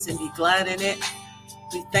and be glad in it.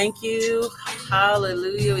 We thank you.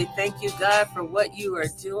 Hallelujah. We thank you, God, for what you are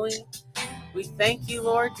doing. We thank you,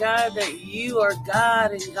 Lord God, that you are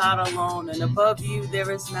God and God alone, and above you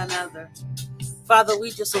there is none other. Father,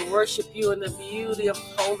 we just worship you in the beauty of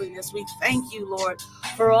holiness. We thank you, Lord,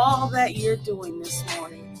 for all that you're doing this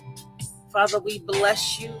morning. Father, we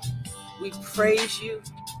bless you. We praise you.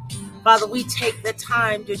 Father, we take the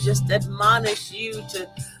time to just admonish you, to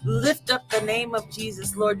lift up the name of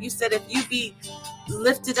Jesus, Lord. You said if you be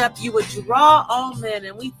lifted up, you would draw all men.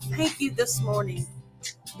 And we thank you this morning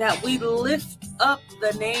that we lift up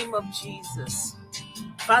the name of Jesus.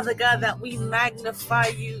 Father God, that we magnify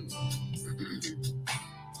you.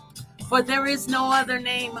 For there is no other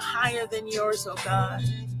name higher than yours, oh God.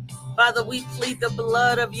 Father, we plead the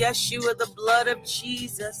blood of Yeshua, the blood of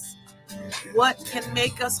Jesus. What can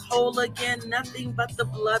make us whole again? Nothing but the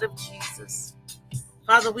blood of Jesus.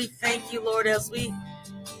 Father, we thank you, Lord, as we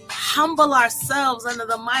humble ourselves under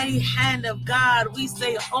the mighty hand of God. We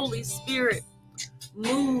say, Holy Spirit,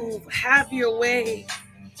 move, have your way,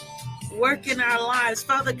 work in our lives.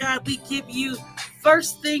 Father God, we give you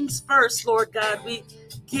first things first, Lord God. We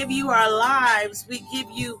give you our lives. We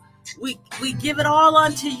give it all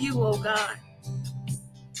unto you, oh God.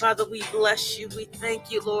 Father, we bless you. We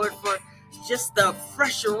thank you, Lord, for just the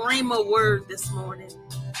fresh rhema word this morning.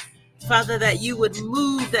 Father, that you would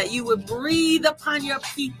move, that you would breathe upon your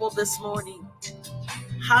people this morning.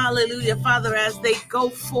 Hallelujah, Father, as they go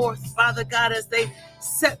forth, Father God, as they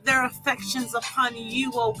set their affections upon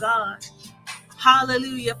you, oh God.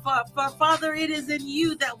 Hallelujah. For Father, it is in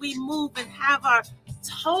you that we move and have our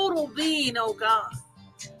total being, oh God.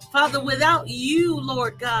 Father, without you,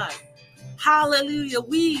 Lord God, hallelujah,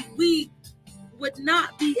 we would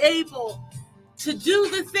not be able to do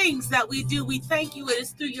the things that we do. We thank you. It is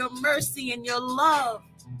through your mercy and your love.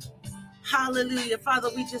 Hallelujah. Father,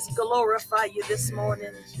 we just glorify you this morning.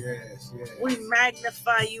 Yes. We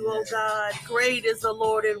magnify you, oh God. Great is the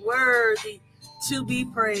Lord and worthy to be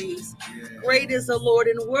praised. Great is the Lord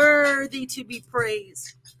and worthy to be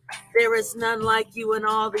praised. There is none like you in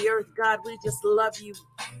all the earth, God. We just love you.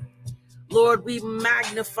 Lord, we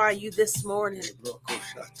magnify you this morning.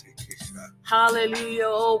 Hallelujah.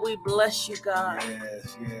 Oh, we bless you, God.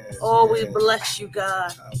 Yes. Oh, we bless you,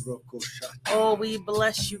 God. Oh, we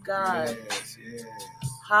bless you, God. Yes.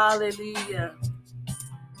 Hallelujah.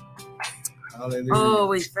 Hallelujah. Oh,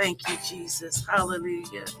 we thank you, Jesus.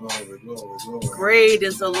 Hallelujah. Glory. Great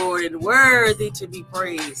is the Lord and worthy to be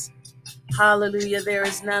praised. Hallelujah. There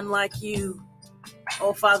is none like you.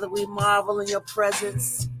 Oh, Father, we marvel in your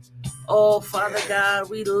presence. Oh, Father God,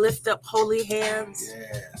 we lift up holy hands.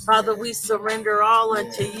 Father, we surrender all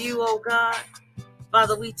unto you, oh God.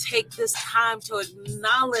 Father, we take this time to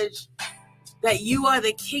acknowledge that you are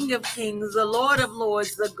the King of Kings, the Lord of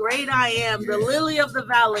Lords, the great I am, the lily of the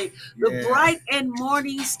valley, the bright and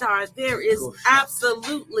morning star. There is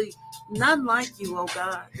absolutely none like you, oh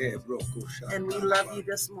God. And we love you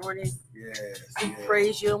this morning. We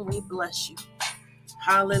praise you and we bless you.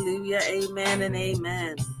 Hallelujah. Amen and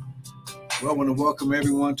amen. Well, I want to welcome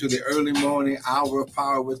everyone to the early morning hour of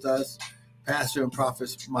power with us, Pastor and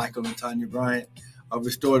Prophets Michael and Tanya Bryant of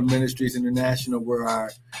Restored Ministries International, where our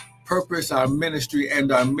purpose, our ministry,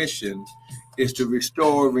 and our mission is to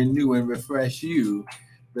restore, renew, and refresh you,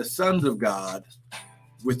 the sons of God,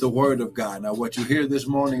 with the word of God. Now, what you hear this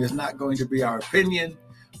morning is not going to be our opinion,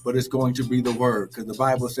 but it's going to be the word, because the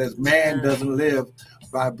Bible says man doesn't live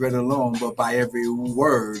by bread alone, but by every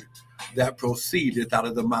word that proceedeth out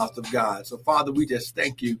of the mouth of God. So, Father, we just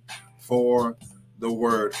thank you for the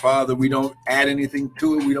word. Father, we don't add anything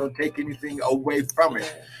to it. We don't take anything away from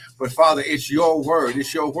it. But, Father, it's your word.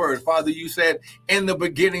 It's your word. Father, you said in the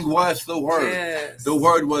beginning was the word. Yes. The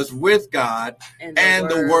word was with God, and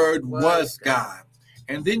the word was God.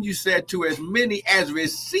 And then you said to as many as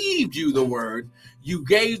received you the word, you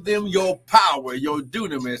gave them your power, your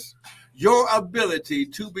dunamis, your ability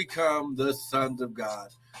to become the sons of God.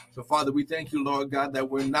 So, Father, we thank you, Lord God, that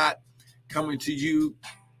we're not coming to you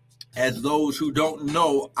as those who don't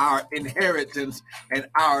know our inheritance and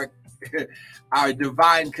our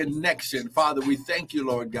divine connection. Father, we thank you,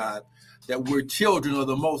 Lord God, that we're children of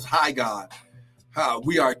the Most High God.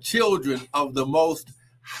 We are children of the Most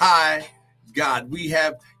High God. We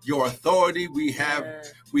have your authority. We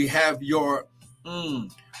have your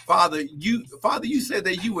Father. You said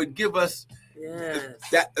that you would give us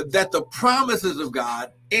that the promises of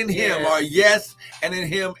God in him are yes, and in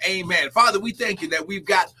him amen. Father, we thank you that we've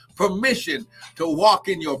got permission to walk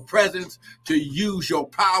in your presence, to use your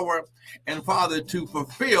power, and Father, to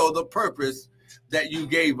fulfill the purpose that you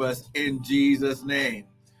gave us in Jesus' name.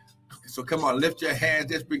 So come on, lift your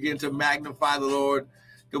hands. Let's begin to magnify the Lord.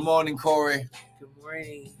 Good morning, Corey. Good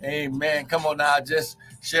morning. Amen. Come on now, just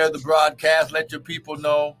share the broadcast. Let your people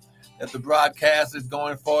know that the broadcast is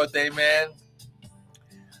going forth. Amen.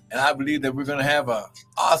 And I believe that we're going to have an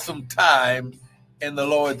awesome time in the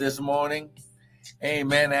Lord this morning.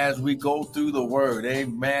 Amen. As we go through the word.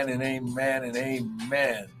 Amen and amen and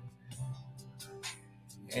amen.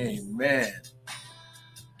 Amen.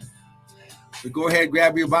 So go ahead,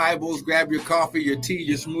 grab your Bibles, grab your coffee, your tea,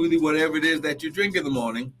 your smoothie, whatever it is that you drink in the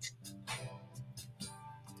morning.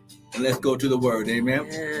 And let's go to the word. Amen.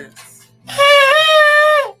 Yes.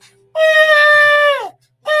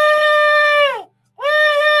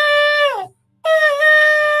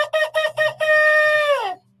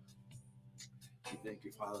 Thank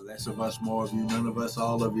you, Father. Less of us, more of you, none of us,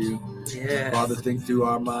 all of you. Yes. Father, think through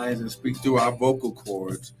our minds and speak through our vocal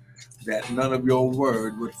cords that none of your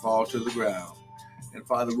word would fall to the ground. And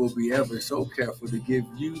Father, we'll be ever so careful to give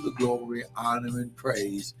you the glory, honor, and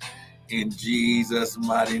praise in Jesus'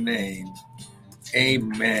 mighty name.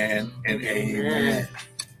 Amen and amen.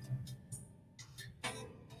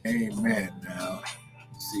 Amen. Now,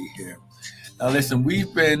 let's see here. Now, listen,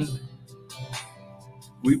 we've been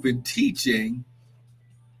teaching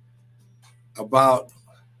about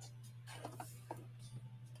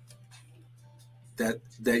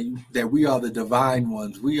that we are the divine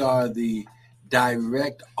ones. We are the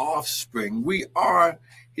direct offspring. We are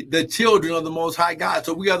the children of the Most High God.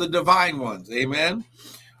 So we are the divine ones. Amen.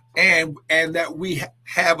 And that we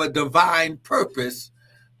have a divine purpose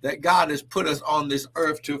that God has put us on this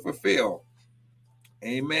earth to fulfill.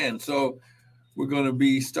 Amen. So we're going to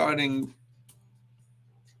be starting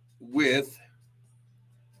with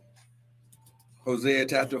Hosea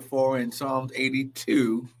chapter 4 and Psalms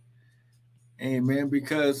 82. Amen.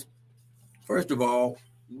 Because first of all,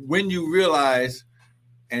 when you realize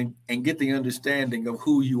and get the understanding of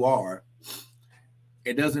who you are,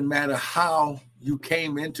 it doesn't matter how you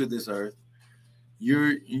came into this earth.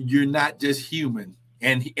 You're not just human,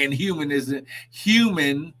 and human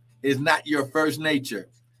is not your first nature.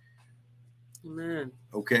 Amen.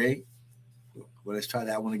 Okay. Well, let's try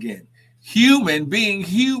that one again. Being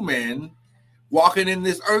human, walking in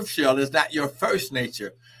this earth shell is not your first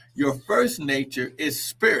nature. Your first nature is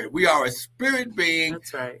spirit. We are a spirit being.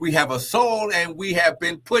 That's right. We have a soul, and we have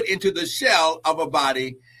been put into the shell of a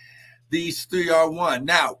body. These three are one.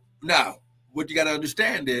 Now, what you got to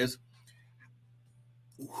understand is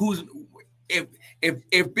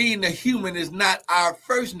if being a human is not our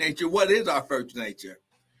first nature, what is our first nature?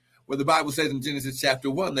 Well, the Bible says in Genesis chapter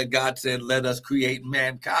 1 that God said, let us create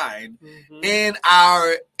mankind in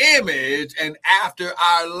our image and after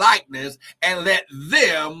our likeness, and let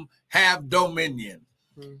them have dominion.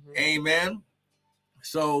 Amen.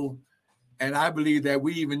 So, and I believe that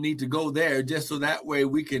we even need to go there just so that way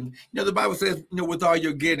we can, the Bible says, with all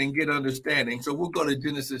you're getting, get understanding. So we'll go to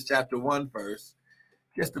Genesis chapter 1 first,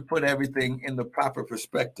 just to put everything in the proper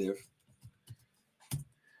perspective.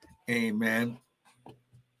 Amen.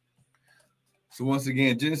 So once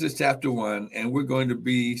again, Genesis chapter 1, and we're going to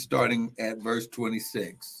be starting at verse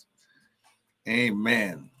 26.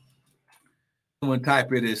 Amen. Someone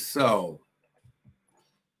type it as so.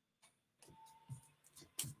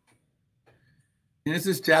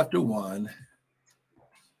 Genesis chapter 1.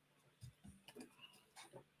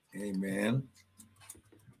 Amen.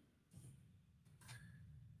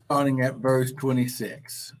 Starting at verse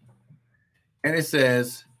 26. And it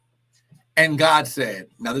says, and God said,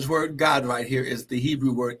 now this word God right here is the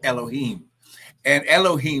Hebrew word Elohim. And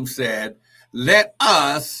Elohim said, let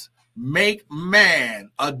us make man,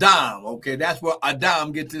 Adam. Okay, that's where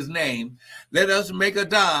Adam gets his name. Let us make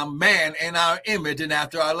Adam, man, in our image and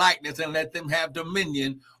after our likeness, and let them have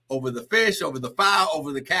dominion over the fish, over the fowl,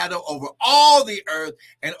 over the cattle, over all the earth,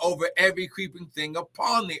 and over every creeping thing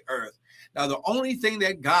upon the earth. Now, the only thing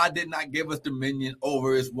that God did not give us dominion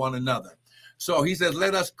over is one another. So he says,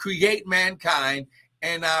 let us create mankind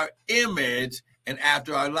in our image and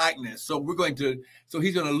after our likeness. So he's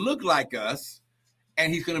going to look like us,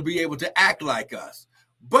 and he's going to be able to act like us.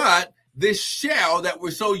 But this shell that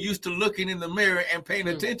we're so used to looking in the mirror and paying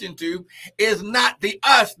attention to is not the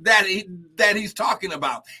us that he's talking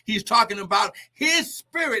about. He's talking about his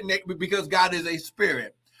spirit, because God is a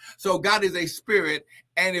spirit. So God is a spirit.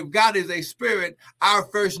 And if God is a spirit, our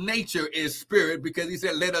first nature is spirit, because he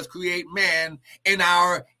said, let us create man in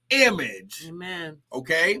our image. Amen.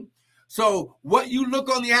 Okay. So what you look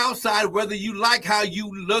on the outside, whether you like how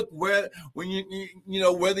you look, whether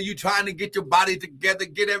you're trying to get your body together,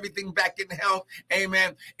 get everything back in health,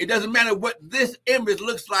 amen. It doesn't matter what this image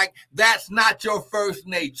looks like. That's not your first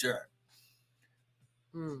nature.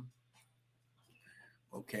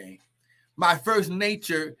 Okay. My first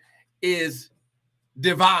nature is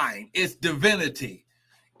divine. It's divinity.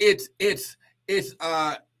 It's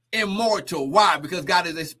immortal. Why? Because God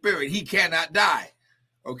is a spirit. He cannot die.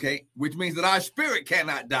 Okay, which means that our spirit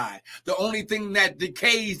cannot die. The only thing that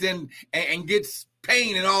decays and gets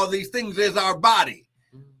pain and all these things is our body.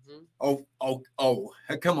 Oh,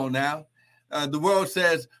 come on now. The world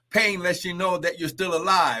says pain lets you know that you're still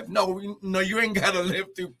alive. No, you ain't got to live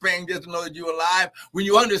through pain just to know that you're alive. When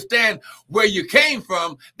you understand where you came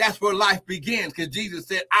from, that's where life begins. Because Jesus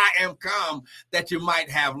said, I am come that you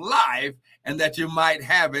might have life and that you might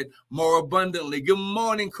have it more abundantly. Good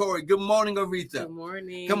morning, Corey. Good morning, Aretha. Good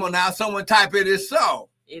morning. Come on now. Someone type it is so.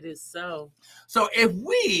 It is so. So if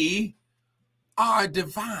we are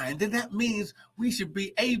divine, then that means we should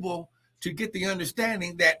be able to get the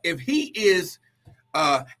understanding that if he is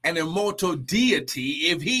an immortal deity,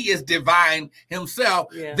 if he is divine himself,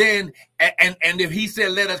 then and if he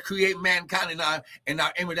said, let us create mankind in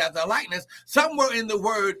our image after our likeness, somewhere in the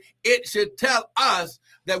word, it should tell us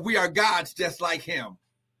that we are gods just like him.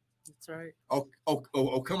 That's right.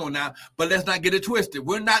 Oh, come on now. But let's not get it twisted.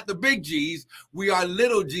 We're not the big G's. We are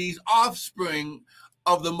little G's, offspring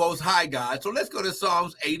of the Most High God. So let's go to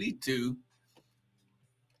Psalms 82.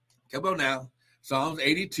 Come on now. Psalms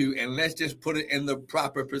 82, and let's just put it in the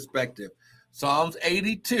proper perspective. Psalms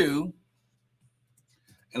 82,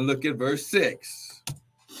 and look at verse 6.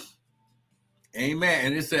 Amen.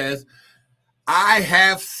 And it says, I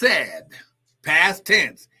have said, past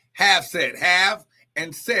tense, have said, have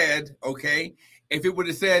and said, okay? If it would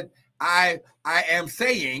have said, I am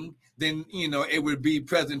saying, then, it would be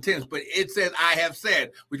present tense. But it says, I have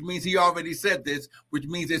said, which means he already said this, which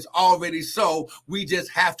means it's already so. We just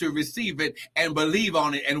have to receive it and believe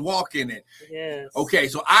on it and walk in it. Yes. Okay,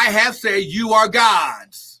 so I have said, you are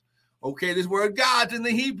gods. Okay, this word gods in the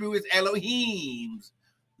Hebrew is Elohims,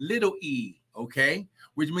 little e, okay?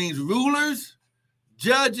 Which means rulers,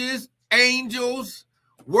 judges, angels,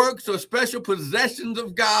 works or special possessions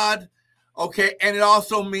of God, okay? And it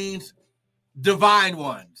also means divine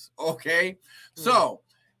ones, okay? So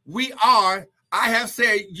I have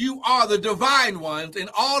said, you are the divine ones, and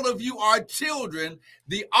all of you are children,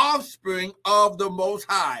 the offspring of the Most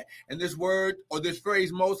High. And this word or this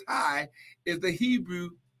phrase, Most High, is the Hebrew,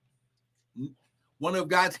 one of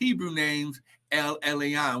God's Hebrew names, El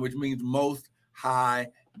Elyon, which means Most High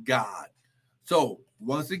God. So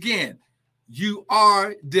once again, you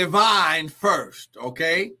are divine first,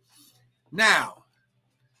 okay? Now,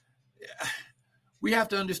 we have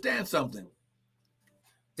to understand something,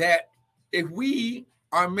 that if we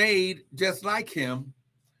are made just like him,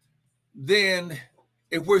 then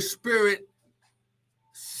if we're spirit,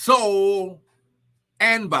 soul,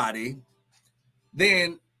 and body,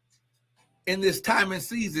 then in this time and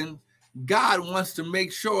season, God wants to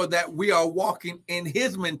make sure that we are walking in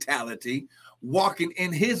his mentality, walking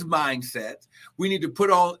in his mindset. We need to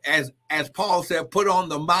put on, as Paul said, put on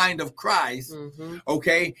the mind of Christ,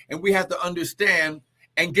 okay? And we have to understand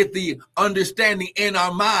and get the understanding in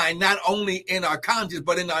our mind, not only in our conscious,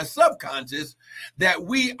 but in our subconscious, that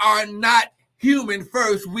we are not human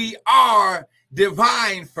first, we are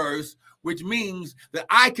divine first, which means that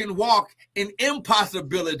I can walk in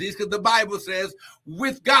impossibilities, because the Bible says,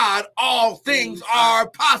 with God, all things are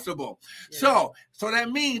possible. Yeah. So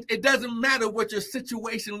that means it doesn't matter what your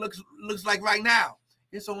situation looks like right now.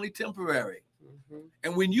 It's only temporary.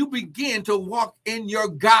 And when you begin to walk in your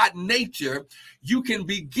God nature, you can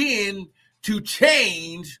begin to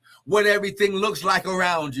change what everything looks like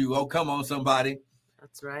around you. Oh, come on, somebody.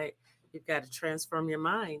 That's right. You've got to transform your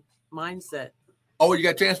mindset. Oh, you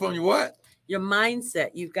got to transform your what? Your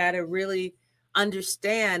mindset. You've got to really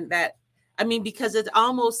understand that. I mean, because it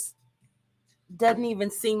almost doesn't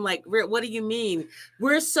even seem like, what do you mean?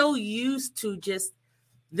 We're so used to just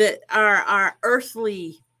our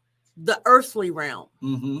earthly realm.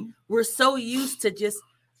 We're so used to just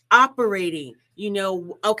operating,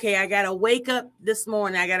 okay, I got to wake up this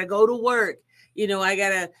morning. I got to go to work. I got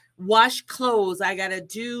to wash clothes. I got to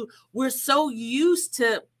do, we're so used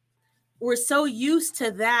to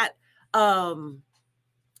that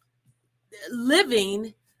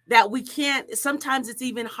living that we can't, sometimes it's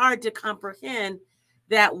even hard to comprehend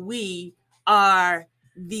that we are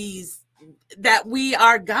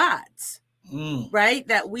gods. Right?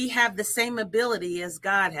 That we have the same ability as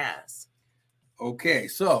God has. Okay,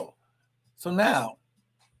 so now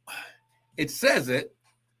it says it,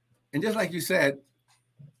 and just like you said,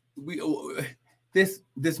 this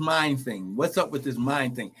mind thing. What's up with this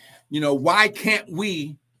mind thing? Why can't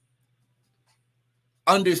we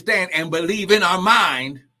understand and believe in our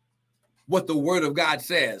mind what the Word of God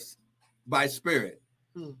says by Spirit?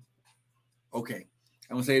 Okay, I'm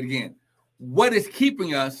going to say it again. What is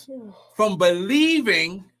keeping us from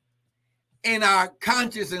believing in our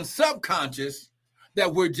conscious and subconscious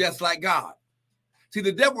that we're just like God? See,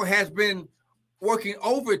 the devil has been working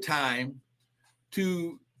overtime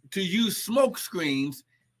to use smoke screens,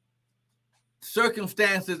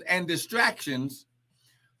 circumstances, and distractions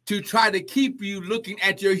to try to keep you looking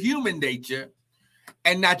at your human nature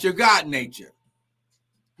and not your God nature.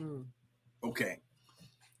 Okay.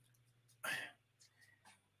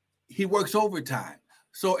 He works overtime.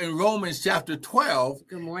 So in Romans chapter 12.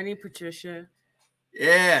 Good morning, Patricia.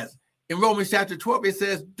 Yes. In Romans chapter 12, it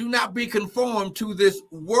says, do not be conformed to this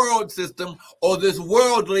world system or this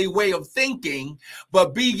worldly way of thinking,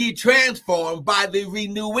 but be ye transformed by the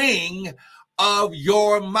renewing of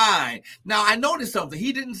your mind. Now, I noticed something.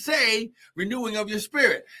 He didn't say renewing of your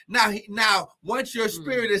spirit. Now, once your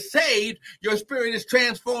spirit is saved, your spirit is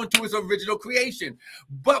transformed to its original creation.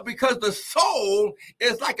 But because the soul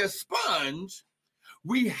is like a sponge,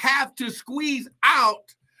 we have to squeeze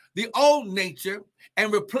out the old nature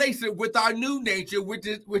and replace it with our new nature, which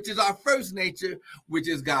is our first nature, which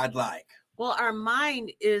is God-like. Well, our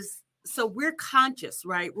mind is, so we're conscious,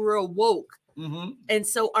 right? We're awoke. And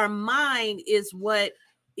so our mind is what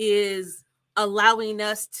is allowing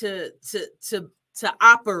us to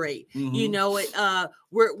operate. You know,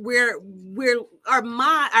 our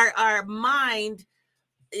mind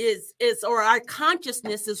is or our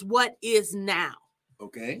consciousness is what is now.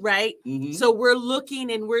 Okay. Right. So we're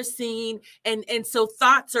looking and we're seeing, and so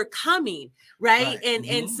thoughts are coming, right?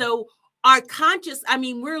 And so our conscious, I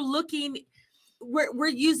mean, we're looking, we're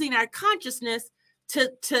using our consciousness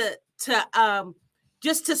to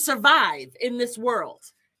just to survive in this world.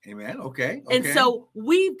 Amen. Okay. And so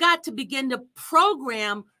we've got to begin to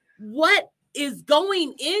program what is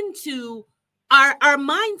going into our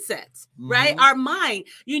mindsets, right? Our mind,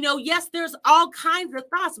 you know, yes, there's all kinds of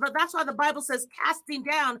thoughts, but that's why the Bible says casting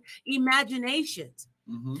down imaginations.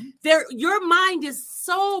 Your mind is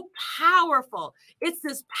so powerful. It's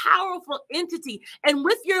this powerful entity. And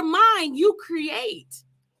with your mind, you create.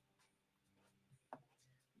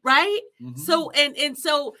 Right? So, and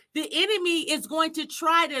so the enemy is going to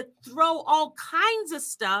try to throw all kinds of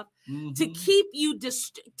stuff to keep you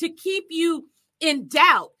to keep you in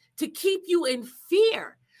doubt, to keep you in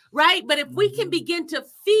fear, right? But if we can begin to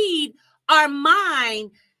feed our mind,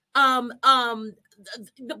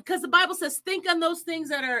 because the Bible says, think on those things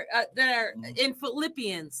that are in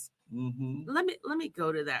Philippians. Let me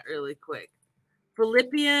go to that really quick.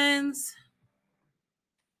 Philippians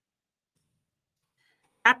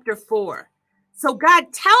chapter 4. So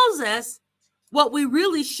God tells us what we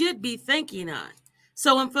really should be thinking on.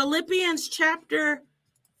 So in Philippians chapter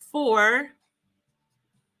 4,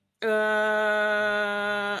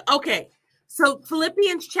 okay. So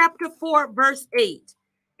Philippians chapter 4, verse 8.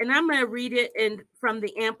 And I'm going to read it from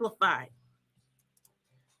the Amplified.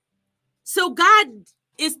 So God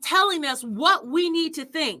is telling us what we need to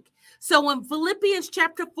think. So in Philippians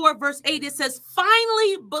chapter 4, verse 8, it says,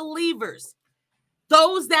 finally, believers,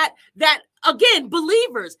 those that again,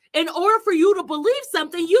 believers, in order for you to believe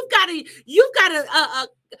something, you've got to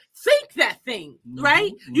think that thing,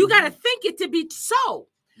 right? You got to think it to be so.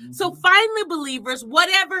 So finally, believers,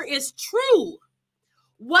 whatever is true,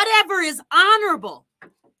 whatever is honorable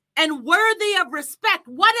and worthy of respect,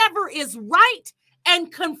 whatever is right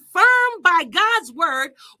and confirmed by God's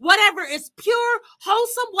word, whatever is pure,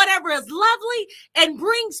 wholesome, whatever is lovely and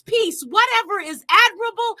brings peace, whatever is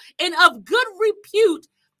admirable and of good repute,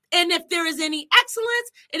 and if there is any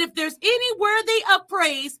excellence and if there's any worthy of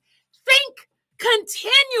praise, think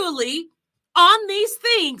continually on these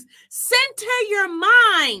things. Center your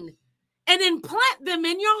mind and implant them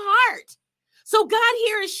in your heart. So God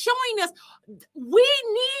here is showing us we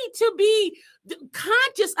need to be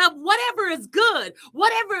conscious of whatever is good,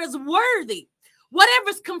 whatever is worthy, whatever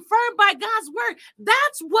is confirmed by God's word.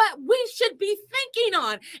 That's what we should be thinking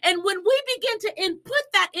on. And when we begin to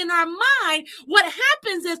input that in our mind, what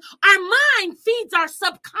happens is our mind feeds our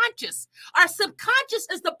subconscious. Our subconscious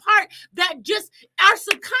is the part that our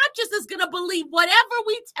subconscious is going to believe whatever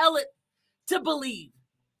we tell it to believe.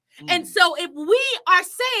 And so if we are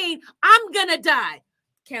saying, I'm going to die,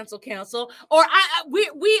 cancel, or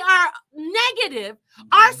we are negative,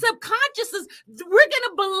 our subconscious is, we're going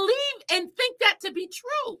to believe and think that to be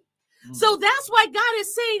true. So that's why God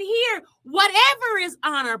is saying here, whatever is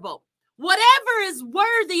honorable, whatever is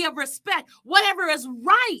worthy of respect, whatever is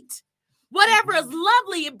right, whatever is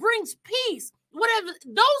lovely, it brings peace, whatever,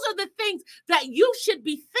 those are the things that you should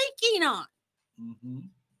be thinking on.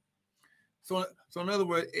 So in other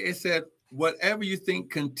words, it said, whatever you think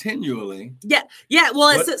continually. Yeah.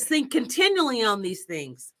 Well, it says think continually on these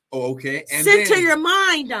things. Oh, okay. And center your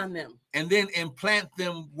mind on them. And then implant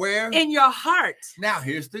them where? In your heart. Now,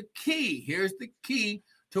 here's the key. Here's the key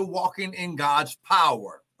to walking in God's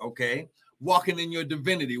power. Okay. Walking in your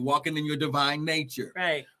divinity, walking in your divine nature.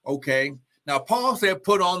 Right. Okay. Now, Paul said,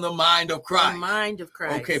 put on the mind of Christ. The mind of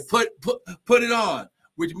Christ. Okay. Put it on,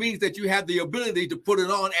 which means that you have the ability to put it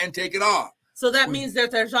on and take it off. So that means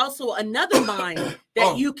that there's also another mind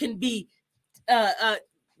that you can be,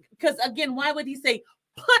 because again, why would he say,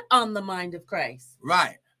 put on the mind of Christ?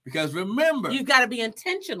 Right. Because remember, you've got to be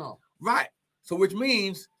intentional. Right. So which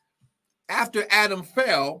means after Adam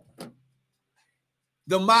fell,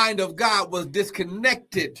 the mind of God was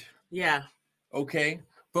disconnected. Yeah. Okay.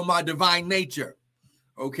 From our divine nature.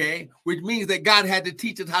 Okay. Which means that God had to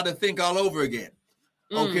teach us how to think all over again.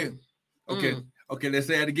 Okay. Okay. Let's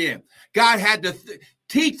say it again. God had to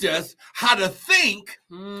teach us how to think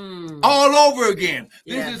all over again.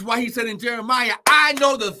 This is why he said in Jeremiah, I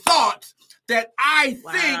know the thoughts that I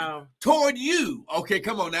think toward you. Okay,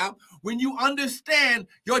 come on now. When you understand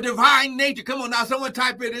your divine nature, come on now, someone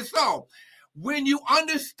type it in so. When you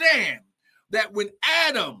understand that when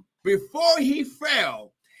Adam, before he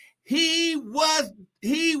fell, he was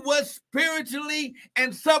spiritually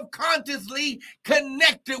and subconsciously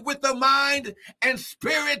connected with the mind and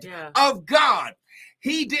spirit of God.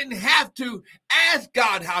 He didn't have to ask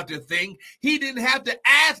God how to think. He didn't have to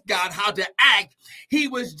ask God how to act. He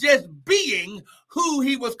was just being who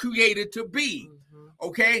he was created to be.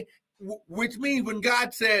 Okay? Which means when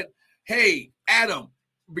God said, hey, Adam,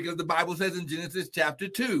 because the Bible says in Genesis chapter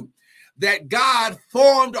 2, that God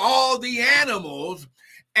formed all the animals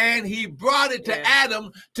and he brought it to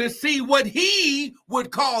Adam to see what he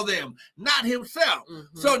would call them, not himself.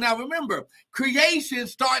 So now remember, creation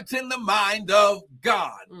starts in the mind of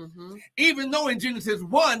God. Even though in Genesis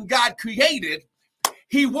 1, God created,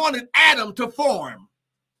 he wanted Adam to form.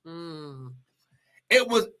 It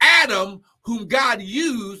was Adam whom God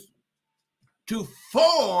used to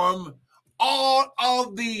form all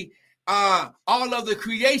of the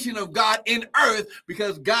creation of God in earth,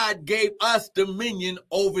 because God gave us dominion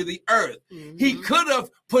over the earth. He could have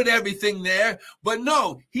put everything there, but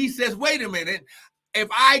no, he says, wait a minute, if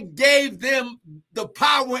I gave them the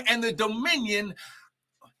power and the dominion,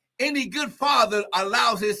 any good father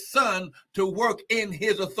allows his son to work in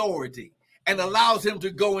his authority and allows him to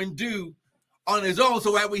go and do on his own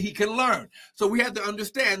so that way he can learn. So we have to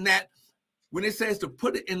understand that when it says to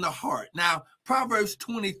put it in the heart. Now, Proverbs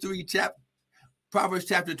chapter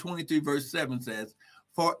 23, verse 7 says,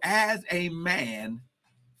 for as a man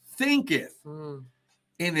thinketh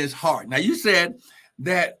in his heart. Now, you said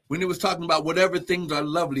that when it was talking about whatever things are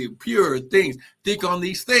lovely, pure things, think on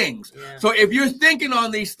these things. So if you're thinking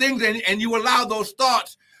on these things and you allow those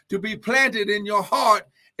thoughts to be planted in your heart,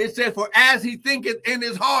 it says, for as he thinketh in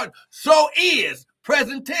his heart, so is,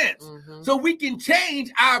 present tense. So we can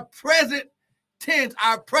change our present tense,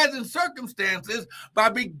 our present circumstances, by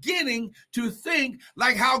beginning to think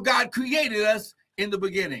like how God created us in the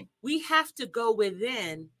beginning. We have to go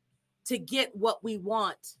within to get what we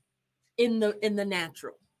want in the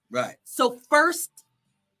natural. Right. So first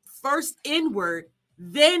inward,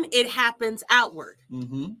 then it happens outward.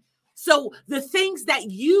 So the things that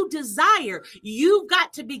you desire, you've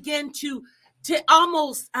got to begin to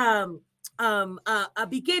almost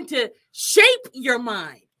begin to shape your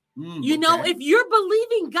mind. You know, if you're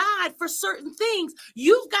believing God for certain things,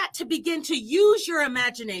 you've got to begin to use your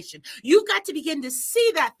imagination. You've got to begin to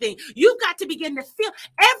see that thing. You've got to begin to feel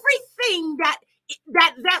everything that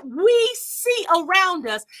we see around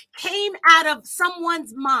us came out of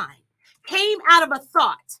someone's mind, came out of a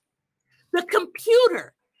thought. The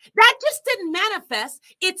computer, that just didn't manifest.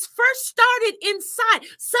 It's first started inside.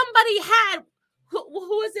 Somebody had,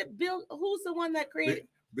 who is it? Bill, who's the one that created?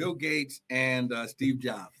 Bill Gates and Steve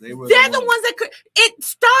Jobs. They're the ones that it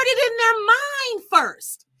started in their mind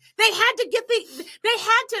first. They had to get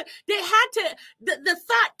the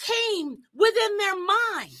thought came within their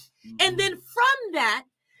mind. And then from that,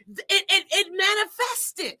 it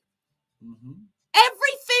manifested.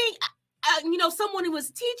 Everything, someone who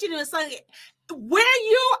was teaching us, like, where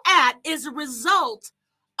you're at is a result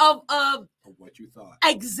of what you thought.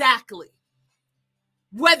 Exactly.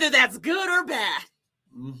 Whether that's good or bad.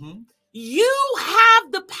 You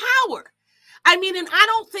have the power. I mean, and I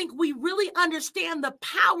don't think we really understand the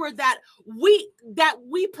power that we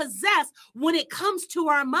possess when it comes to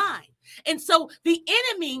our mind. And so the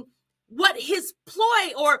enemy, what his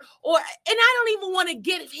ploy or and I don't even want to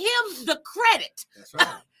give him the credit. That's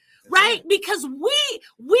right. Right? Because we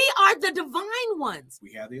are the divine ones.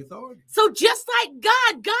 We have the authority. So just like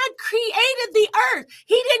God created the earth.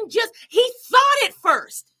 He thought it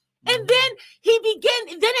first. And then then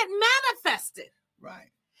it manifested. Right.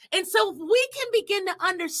 And so we can begin to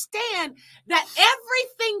understand that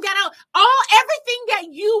everything that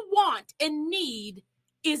you want and need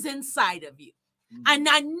is inside of you. And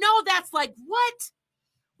I know that's like, what?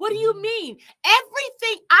 What do you mean?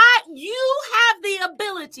 Everything you have the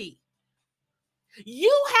ability.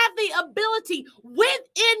 You have the ability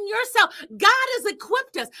within yourself. God has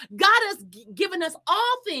equipped us. God has given us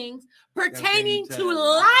all things pertaining to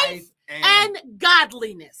life and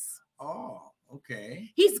godliness. Oh,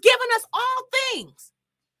 okay. He's given us all things.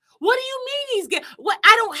 What do you mean he's given? What?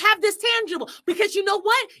 I don't have this tangible, because you know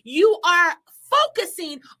what? You are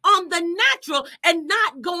focusing on the natural and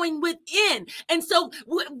not going within. And so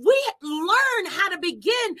we learn how to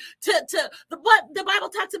begin to what the Bible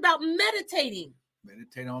talks about, meditating.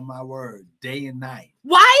 Meditate on my word day and night.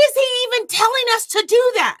 Why is he even telling us to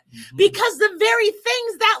do that? Because the very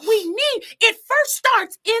things that we need, it first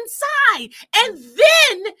starts inside, and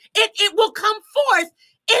then it will come forth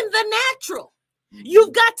in the natural.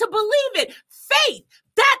 You've got to believe it. Faith,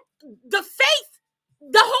 the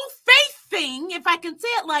whole faith thing, if I can say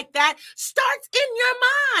it like that, starts in your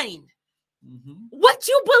mind. What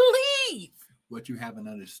you believe. What you have an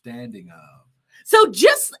understanding of. So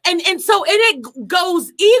it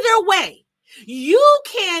goes either way. You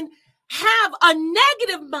can have a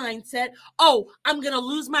negative mindset. Oh, I'm going to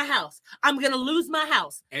lose my house. I'm going to lose my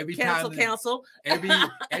house. Every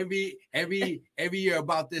year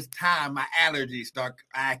about this time, my allergies start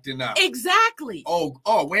acting up. Exactly. Oh,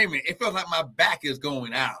 wait a minute. It feels like my back is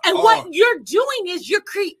going out. And what you're doing is you're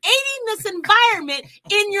creating this environment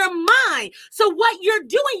in your mind. So what you're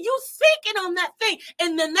doing, you thinking on that thing,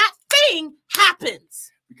 and then that thing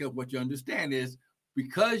happens. Because what you understand is,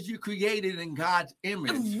 because you created in God's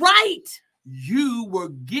image, right? You were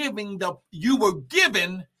given the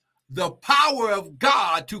power of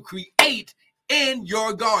God to create in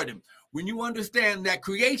your garden. When you understand that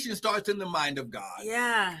creation starts in the mind of God.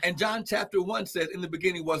 Yeah. And John chapter 1 says, in the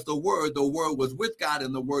beginning was the Word was with God,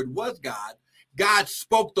 and the Word was God. God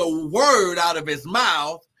spoke the word out of his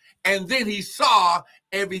mouth, and then he saw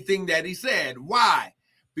everything that he said. Why?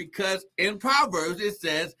 Because in Proverbs, it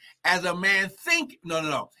says, as a man think,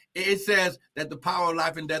 it says that the power of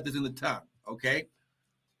life and death is in the tongue, okay?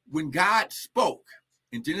 When God spoke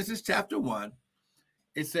in Genesis chapter 1,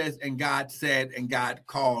 it says, and God said, and God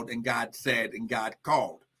called, and God said, and God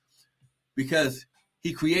called. Because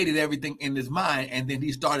he created everything in his mind, and then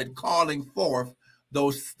he started calling forth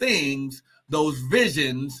those things, those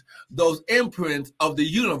visions, those imprints of the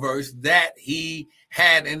universe that he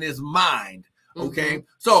had in his mind. Okay,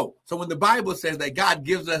 so when the Bible says that God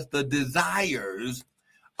gives us the desires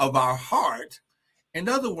of our heart, in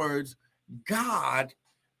other words, God,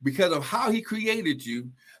 because of how he created you,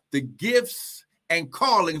 the gifts and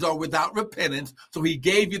callings are without repentance. So he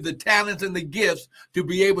gave you the talents and the gifts to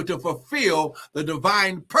be able to fulfill the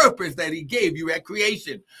divine purpose that he gave you at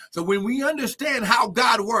creation. So when we understand how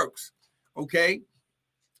God works, okay,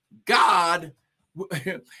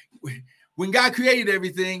 when God created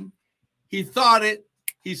everything, he thought it,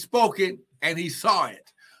 he spoke it, and he saw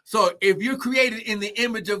it. So if you're created in the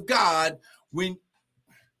image of God, when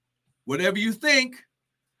whatever you think,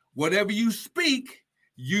 whatever you speak,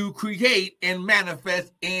 you create and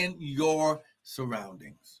manifest in your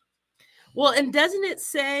surroundings. Well, and doesn't it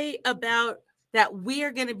say about that we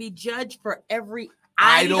are going to be judged for every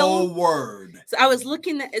idle word? So I was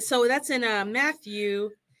looking at, so that's in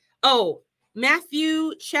Matthew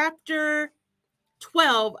chapter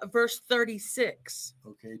 12, verse 36.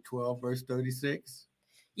 Okay, 12, verse 36.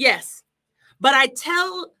 Yes. But I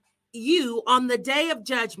tell you, on the day of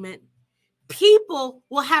judgment, people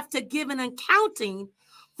will have to give an accounting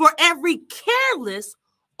for every careless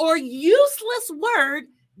or useless word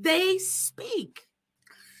they speak.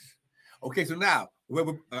 Okay, so now,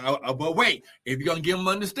 but wait, if you're going to give them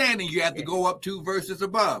understanding, you have to go up 2 verses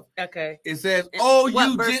above. Okay. It says,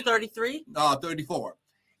 what, verse 33? 34.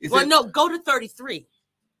 Go to 33.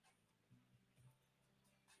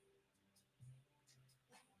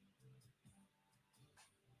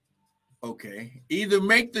 Okay. Either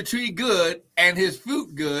make the tree good and his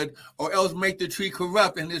fruit good, or else make the tree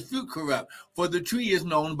corrupt and his fruit corrupt. For the tree is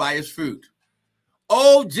known by its fruit.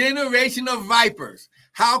 O generation of vipers,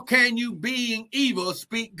 how can you, being evil,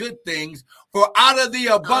 speak good things? For out of the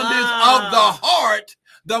abundance of the heart,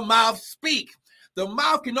 the mouth speak. The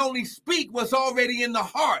mouth can only speak what's already in the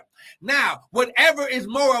heart. Now, whatever is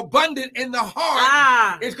more abundant in the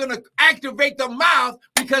heart is going to activate the mouth,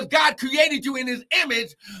 because God created you in his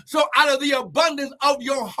image. So out of the abundance of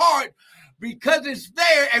your heart, because it's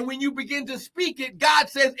there, and when you begin to speak it, God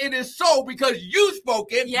says it is so because you spoke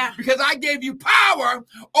it, because I gave you power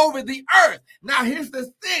over the earth. Now, here's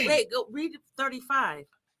the thing. Wait, go read 35.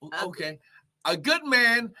 Okay. A good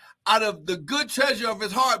man out of the good treasure of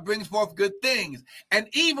his heart brings forth good things. An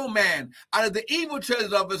evil man out of the evil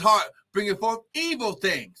treasure of his heart bringeth forth evil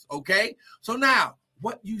things. Okay? So now,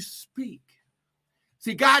 what you speak.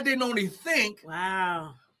 See, God didn't only think,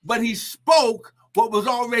 but he spoke what was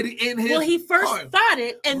already in his heart. Well, he first thought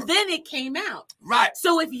it, and then it came out. Right.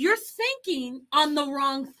 So if you're thinking on the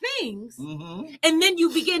wrong things, and then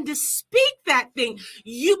you begin to speak that thing,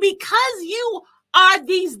 because you are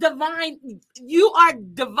divine, you are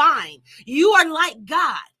like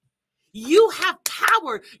God. You have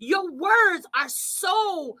power. Your words are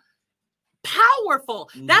so powerful.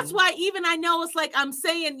 That's why even I know it's like I'm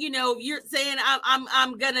saying, you're saying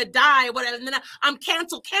I'm gonna die, whatever, and then I'm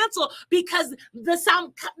cancel, because the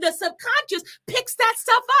subconscious picks that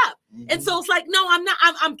stuff up. And so it's like, no, I'm not.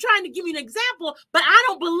 I'm trying to give you an example, but I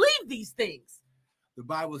don't believe these things. The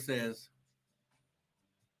Bible says,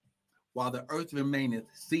 while the earth remaineth,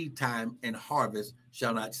 seed time and harvest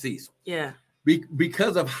shall not cease. Yeah.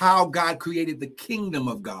 Because of how God created the kingdom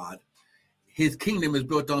of God, his kingdom is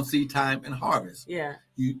built on seed time and harvest. Yeah.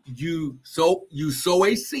 You sow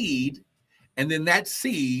a seed, and then that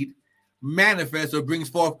seed manifests or brings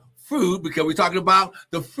forth fruit, because we're talking about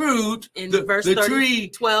the fruit in the verse the 30, tree.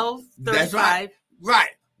 12, 35. That's right. Right.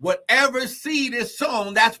 Whatever seed is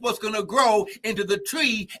sown, that's what's going to grow into the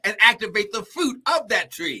tree and activate the fruit of that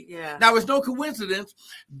tree. Yeah. Now, it's no coincidence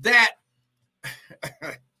that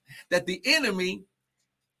that the enemy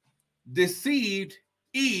deceived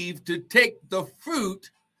Eve to take the fruit,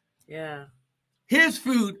 his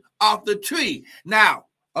fruit, off the tree. Now,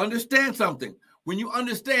 understand something. When you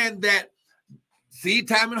understand that seed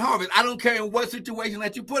time and harvest, I don't care in what situation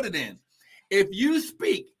that you put it in. If you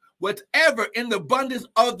speak whatever in the abundance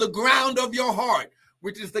of the ground of your heart,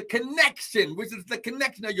 which is the connection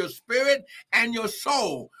of your spirit and your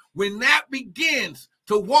soul, when that begins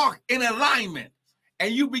to walk in alignment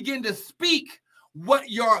and you begin to speak what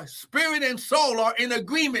your spirit and soul are in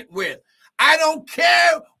agreement with, I don't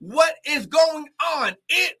care what is going on,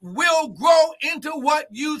 it will grow into what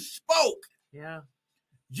you spoke. Yeah.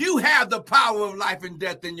 You have the power of life and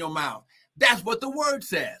death in your mouth. That's what the word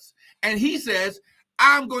says. And he says,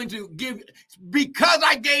 I'm going to give, because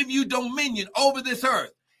I gave you dominion over this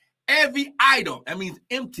earth, every idol, that means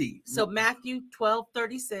empty. So Matthew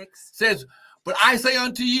 12:36 says, but I say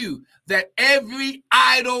unto you that every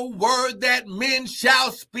idle word that men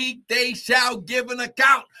shall speak, they shall give an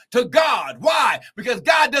account to God. Why? Because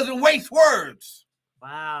God doesn't waste words.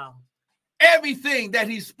 Wow. Everything that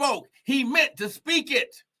he spoke, he meant to speak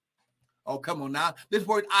it. Oh, come on now. This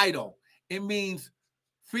word idle, it means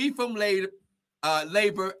free from labor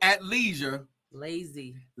at leisure.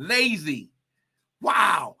 Lazy.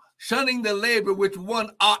 Wow. Shunning the labor which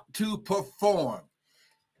one ought to perform.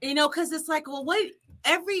 Because it's like, well, wait,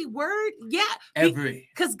 every word? Yeah. Every.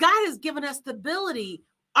 Because God has given us the ability.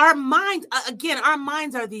 Our minds, our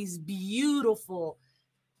minds are these beautiful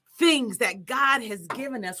things that God has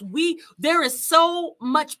given us. There is so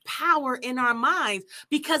much power in our minds,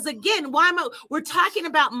 because again, we're talking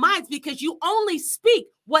about minds, because you only speak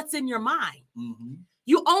what's in your mind.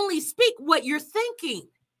 You only speak what you're thinking.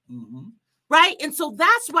 Right? And so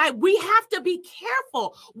that's why we have to be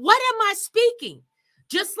careful. What am I speaking?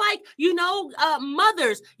 Just like,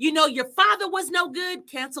 mothers, your father was no good,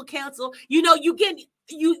 cancel.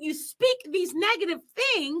 You speak these negative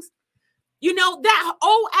things. That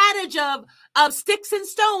old adage of sticks and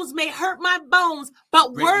stones may hurt my bones,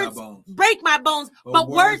 but words break my bones. But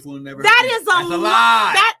words will never. That is a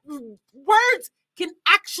lie. That words can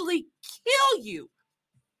actually kill you.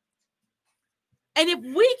 And if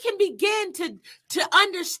we can begin to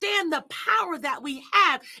understand the power that we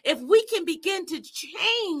have, if we can begin to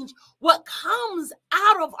change what comes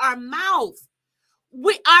out of our mouth,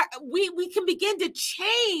 we can begin to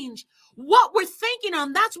change what we're thinking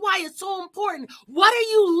on. That's why it's so important. What are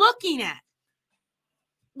you looking at?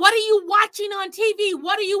 What are you watching on TV?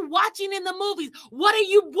 What are you watching in the movies? What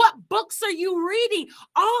books are you reading?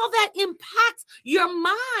 All that impacts your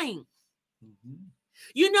mind.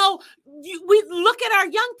 We look at our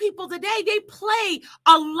young people today, they play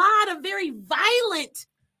a lot of very violent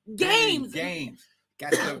games. The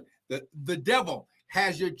devil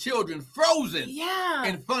has your children frozen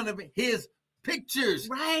in front of his pictures.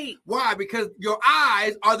 Right. Why? Because your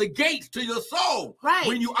eyes are the gates to your soul. Right.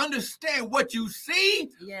 When you understand what you see,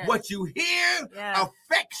 what you hear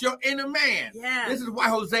affects your inner man. This is why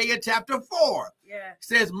Hosea chapter 4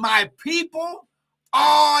 says, my people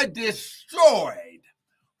are destroyed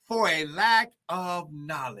for a lack of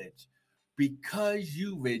knowledge. Because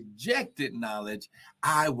you rejected knowledge,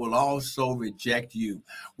 I will also reject you.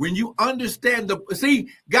 When you understand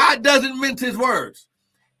God doesn't mince his words.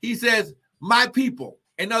 He says, my people.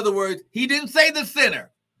 In other words, he didn't say the sinner.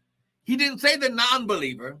 He didn't say the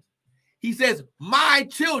non-believer. He says, my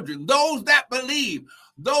children, those that believe,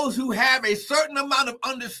 those who have a certain amount of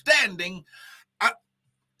understanding.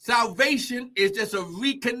 Salvation is just a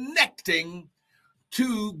reconnecting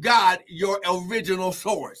to God, your original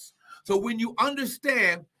source. So when you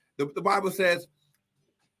understand, the Bible says,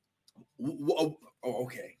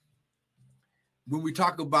 okay, when we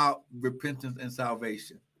talk about repentance and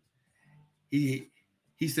salvation, he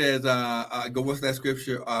says, what's that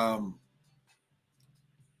scripture?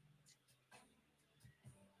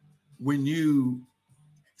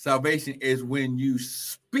 Salvation is when you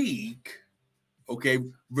speak, okay,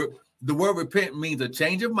 the word repent means a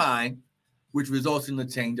change of mind, which results in a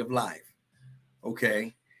change of life,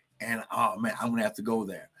 okay? And oh man, I'm gonna have to go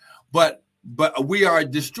there. But we are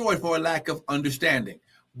destroyed for a lack of understanding.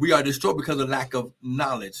 We are destroyed because of lack of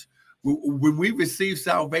knowledge. When we receive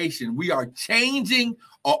salvation, we are changing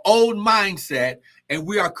our old mindset and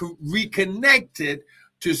we are reconnected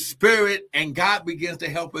to spirit, and God begins to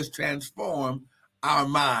help us transform our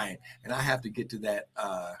mind. And I have to get to that.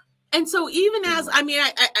 And so even as,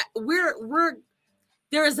 we're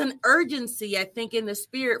there is an urgency, I think, in the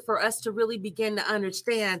spirit for us to really begin to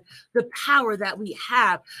understand the power that we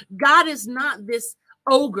have. God is not this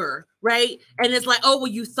ogre, right? And it's like, oh,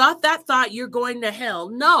 well, you thought that thought, you're going to hell.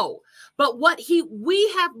 No, but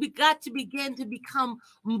we have got to begin to become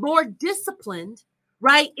more disciplined,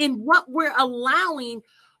 right? In what we're allowing,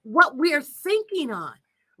 what we're thinking on,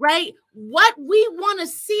 right? What we want to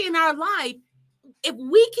see in our life. If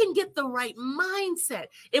we can get the right mindset,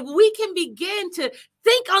 if we can begin to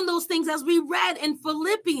think on those things as we read in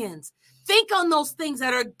Philippians, think on those things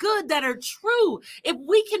that are good, that are true. If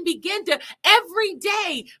we can begin to every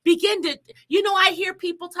day I hear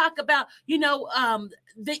people talk about,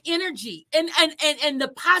 the energy and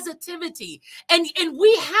the positivity. And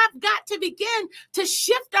we have got to begin to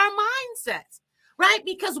shift our mindsets, right?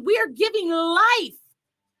 Because we're giving life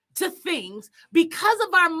to things because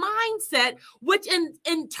of our mindset, which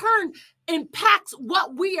in turn impacts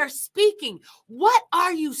what we are speaking. What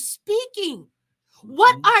are you speaking?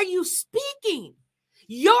 What are you speaking?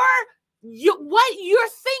 What you're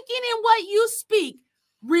thinking and what you speak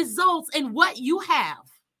results in what you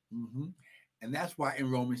have. Mm-hmm. And that's why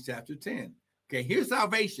in Romans chapter 10, okay, here's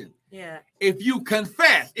salvation. Yeah. If you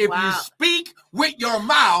confess, if you speak with your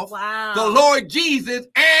mouth, the Lord Jesus,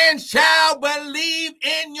 and shall believe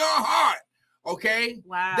in your heart, okay,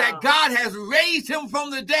 that God has raised him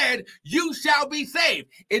from the dead, you shall be saved.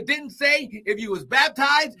 It didn't say if you was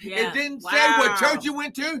baptized. It didn't say what church you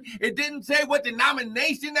went to. It didn't say what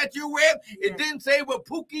denomination that you with. It didn't say what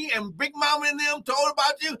Pookie and Big Mama and them told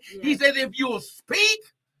about you. He said if you will speak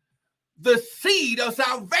the seed of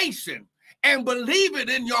salvation and believe it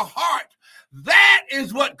in your heart, that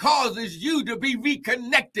is what causes you to be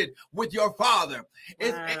reconnected with your Father.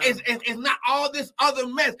 It's not all this other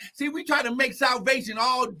mess. See, we try to make salvation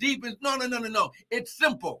all deep. No. It's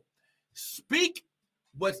simple. Speak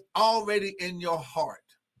what's already in your heart.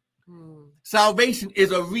 Salvation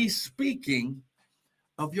is a re-speaking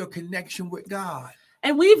of your connection with God.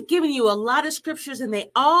 And we've given you a lot of scriptures, and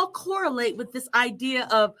they all correlate with this idea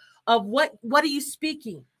of what are you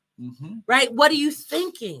speaking? Mm-hmm. Right? What are you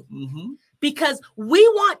thinking? Mm-hmm. Because we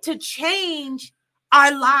want to change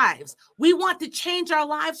our lives. We want to change our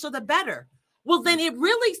lives for the better. Well, then it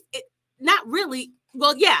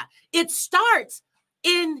starts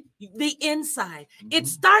in the inside. Mm-hmm. It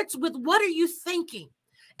starts with what are you thinking?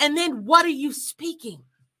 And then what are you speaking?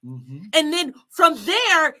 Mm-hmm. And then from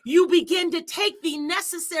there, you begin to take the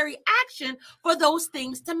necessary action for those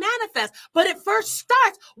things to manifest. But it first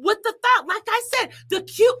starts with the thought. Like I said, the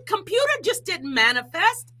computer just didn't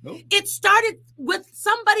manifest. Nope. It started with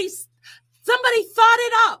somebody thought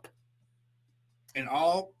it up. And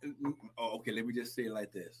let me just say it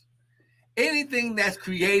like this. Anything that's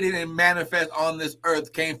created and manifest on this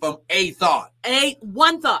earth came from a thought.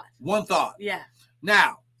 One thought. One thought. Yeah.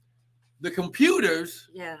 Now, the computers,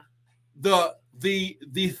 the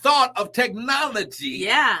thought of technology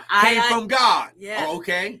came from God. Yeah.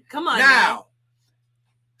 Okay? Come on. Now,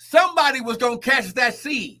 somebody was going to catch that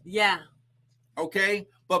seed. Yeah. Okay?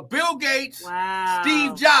 But Bill Gates,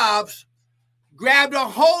 Steve Jobs grabbed a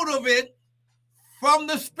hold of it from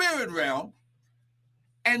the spirit realm,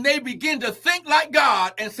 and they began to think like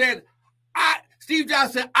God and said, Steve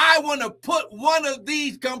Jobs said, I want to put one of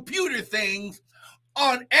these computer things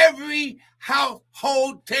on every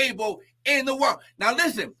household table in the world. Now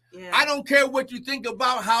listen, I don't care what you think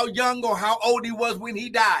about how young or how old he was when he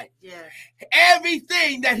died.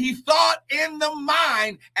 Everything that he thought in the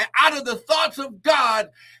mind and out of the thoughts of God,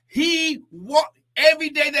 every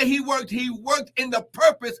day that he worked in the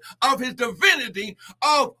purpose of his divinity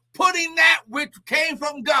of putting that which came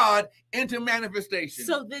from God into manifestation.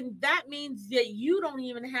 So then that means that you don't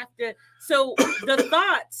even have to. So the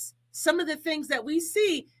thoughts, some of the things that we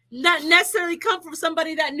see, not necessarily come from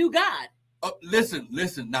somebody that knew God. Listen.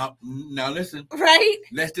 Now listen. Right?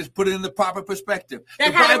 Let's just put it in the proper perspective.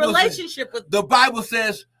 That had a relationship with. The Bible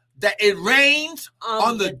says that it rains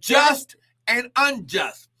on the just and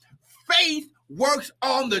unjust. Faith works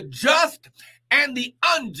on the just and the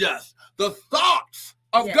unjust. The thoughts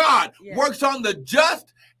of God works on the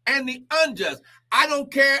just and the unjust. I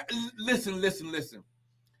don't care. Listen.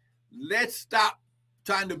 Let's stop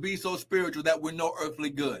trying to be so spiritual that we're no earthly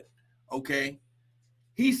good. Okay?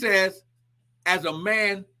 He says, as a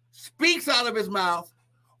man speaks out of his mouth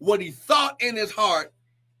what he thought in his heart,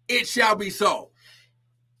 it shall be so.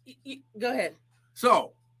 Go ahead.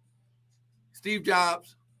 So, Steve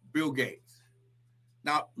Jobs, Bill Gates.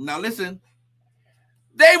 Now listen.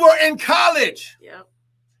 They were in college. Yep.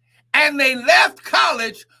 And they left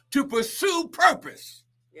college to pursue purpose.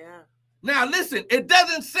 Yeah. Now listen, it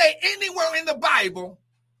doesn't say anywhere in the Bible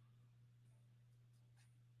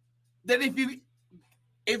that if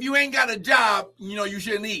you ain't got a job, you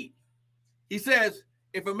shouldn't eat. He says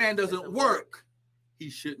if a man doesn't work,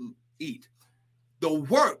 he shouldn't eat. The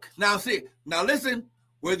work. Now listen,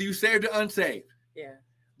 whether you saved or unsaved. Yeah.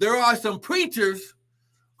 There are some preachers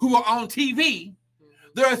who are on TV.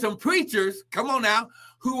 There are some preachers, come on now,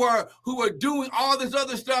 who are doing all this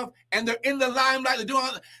other stuff, and they're in the limelight. They're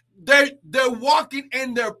doing they're walking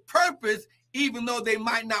in their purpose, even though they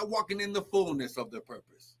might not walking in the fullness of their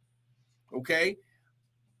purpose. Okay?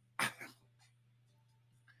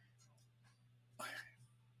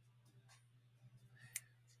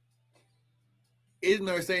 Isn't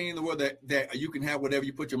there a saying in the world that you can have whatever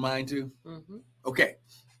you put your mind to? Mm-hmm. Okay.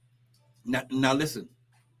 Now listen.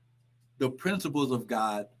 The principles of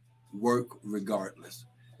God work regardless.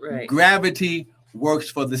 Right. Gravity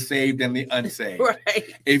works for the saved and the unsaved.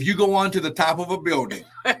 Right. If you go onto the top of a building,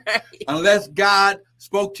 unless God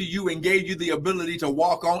spoke to you and gave you the ability to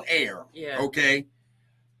walk on air, okay,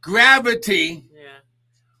 gravity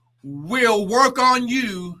will work on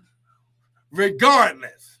you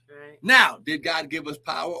regardless. Right. Now, did God give us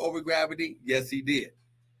power over gravity? Yes, he did.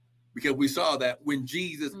 Because we saw that when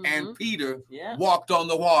Jesus and Peter walked on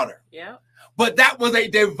the water. Yeah. But that was a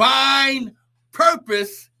divine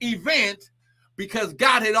purpose event because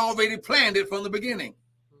God had already planned it from the beginning.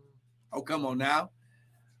 Oh, come on now.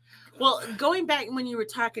 Well, going back when you were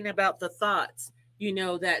talking about the thoughts,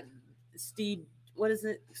 that Steve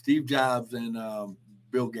Jobs and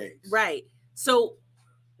Bill Gates. Right. So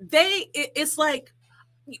it's like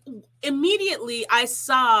immediately I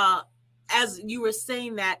saw, as you were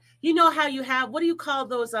saying that, how you have, what do you call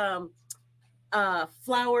those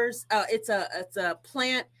flowers? It's a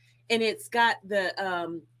plant, and it's got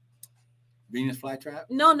the Venus flytrap?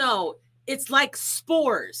 No, it's like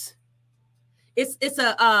spores. It's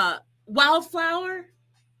a wildflower.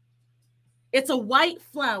 It's a white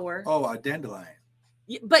flower. Oh, a dandelion.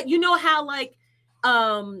 But you know how like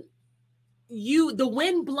the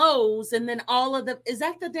wind blows, and then all of is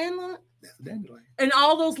that the dandelion? That's a dandelion. And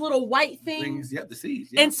all those little white things. Yep, the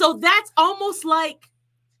seeds. Yep. And so that's almost like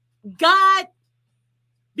God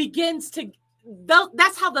begins to,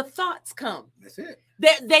 that's how the thoughts come. That's it.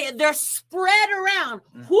 They're spread around.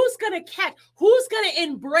 Mm-hmm. Who's going to catch? Who's going to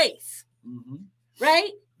embrace? Mm-hmm.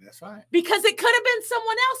 Right? That's right. Because it could have been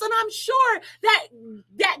someone else. And I'm sure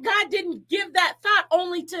that God didn't give that thought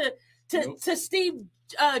only to Steve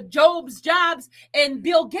Jobs and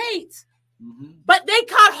Bill Gates. Mm-hmm. But they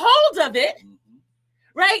caught hold of it,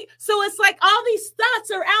 right? So it's like all these thoughts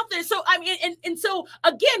are out there. So I mean, and so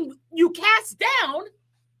again, you cast down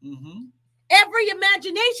every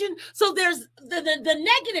imagination. So there's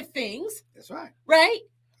the negative things. That's right. Right?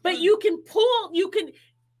 But you can pull.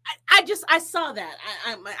 I saw that.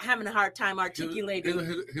 I'm having a hard time articulating.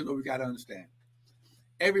 Here's what we got to understand.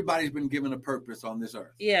 Everybody's been given a purpose on this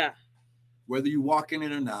earth. Yeah. Whether you walk in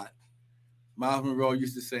it or not. Miles Monroe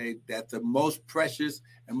used to say that the most precious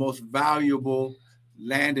and most valuable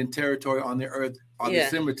land and territory on the earth are the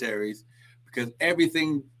cemeteries, because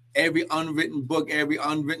everything, every unwritten book, every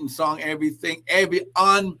unwritten song, everything, every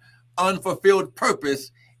unfulfilled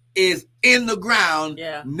purpose is in the ground,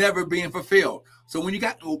 never being fulfilled. So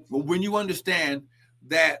when you understand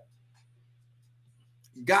that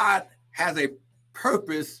God has a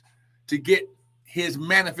purpose to get his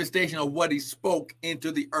manifestation of what he spoke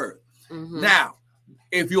into the earth. Mm-hmm. Now,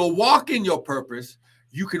 if you'll walk in your purpose,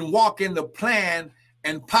 you can walk in the plan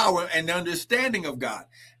and power and understanding of God.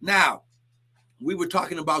 Now, we were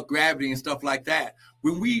talking about gravity and stuff like that.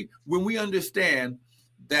 When we understand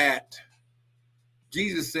that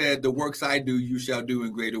Jesus said, the works I do, you shall do,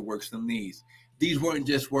 and greater works than these. These weren't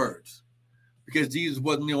just words, because Jesus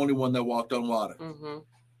wasn't the only one that walked on water. Mm-hmm.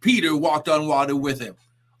 Peter walked on water with him,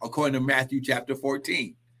 according to Matthew chapter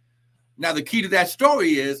 14. Now, the key to that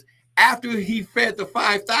story is after he fed the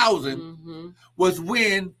 5,000 mm-hmm. was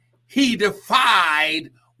when he defied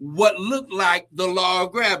what looked like the law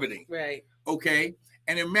of gravity. Right. Okay.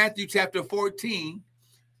 And in Matthew chapter 14,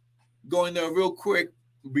 going there real quick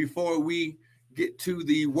before we get to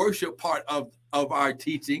the worship part of our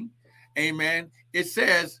teaching, amen, it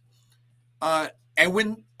says, and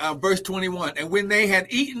when, verse 21, and when they had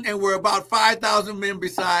eaten and were about 5,000 men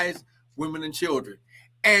besides women and children,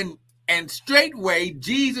 and straightway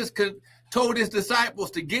Jesus told his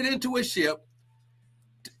disciples to get into a ship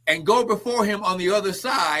and go before him on the other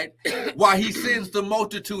side while he sends the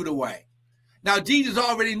multitude away. Now, Jesus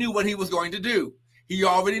already knew what he was going to do. He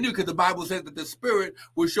already knew, because the Bible says that the Spirit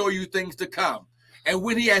will show you things to come. And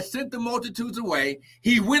when he had sent the multitudes away,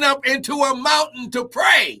 he went up into a mountain to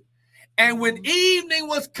pray. And when evening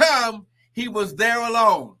was come, he was there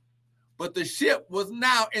alone. But the ship was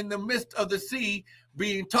now in the midst of the sea,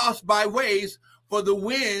 being tossed by waves, for the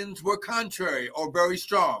winds were contrary, or very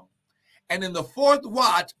strong. And in the fourth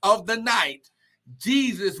watch of the night,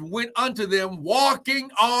 Jesus went unto them walking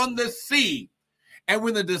on the sea. And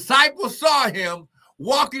when the disciples saw him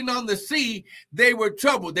walking on the sea, they were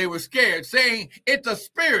troubled. They were scared, saying, it's a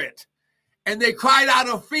spirit. And they cried out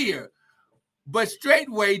of fear. But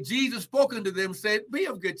straightway Jesus spoke unto them, said, be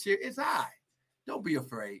of good cheer, it's I. Don't be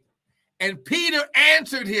afraid. And Peter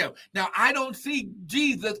answered him. Now, I don't see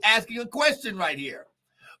Jesus asking a question right here.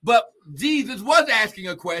 But Jesus was asking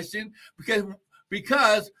a question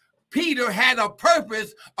because Peter had a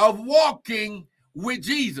purpose of walking with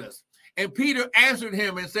Jesus. And Peter answered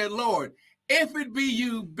him and said, Lord, if it be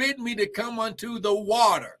you, bid me to come unto the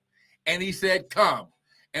water. And he said, come.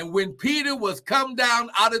 And when Peter was come down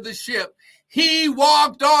out of the ship, he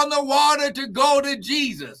walked on the water to go to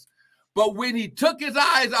Jesus. But when he took his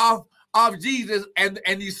eyes off of Jesus and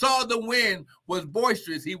he saw the wind was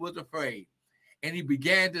boisterous, he was afraid. And he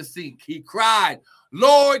began to sink. He cried,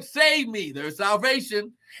 Lord, save me. There's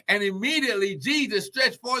salvation. And immediately Jesus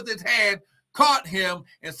stretched forth his hand, caught him,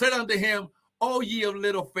 and said unto him, O ye of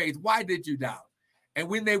little faith, why did you doubt? And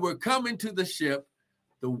when they were coming to the ship,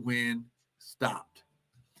 the wind stopped.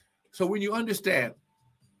 So when you understand,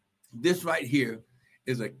 this right here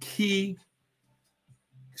is a key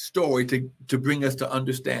story to bring us to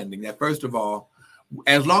understanding that, first of all,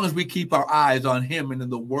 as long as we keep our eyes on him and in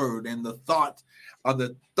the word and the thought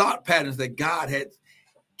patterns that God had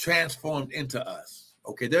transformed into us.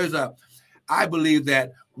 Okay, I believe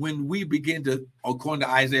that when we begin to, according to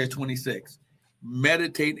Isaiah 26,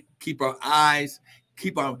 meditate, keep our eyes,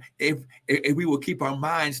 if we will keep our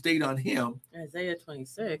mind stayed on him. Isaiah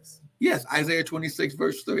 26. Yes, Isaiah 26,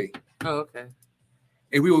 verse 3. Oh, okay.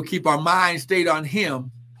 If we will keep our mind stayed on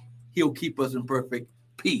him, he'll keep us in perfect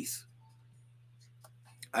peace.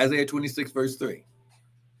 Isaiah 26, verse 3.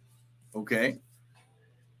 Okay.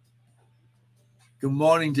 Good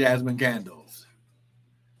morning, Jasmine Candles.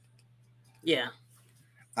 Yeah.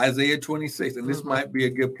 Isaiah 26, and this might be a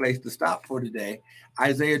good place to stop for today.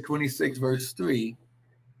 Isaiah 26, verse 3.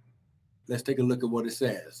 Let's take a look at what it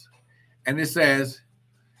says. And it says,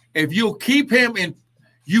 if you'll keep him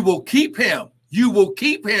you will keep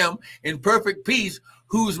him in perfect peace,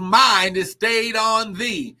 whose mind is stayed on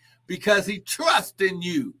thee, because he trusts in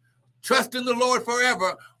you. Trust in the Lord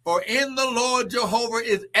forever, for in the Lord Jehovah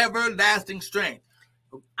is everlasting strength.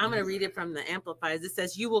 I'm going to read it from the Amplified. It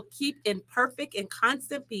says, you will keep in perfect and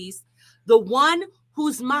constant peace the one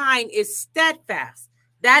whose mind is steadfast,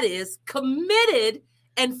 that is, committed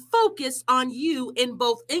and focused on you in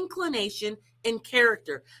both inclination and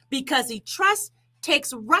character, because he trusts,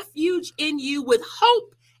 takes refuge in you with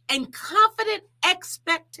hope and confident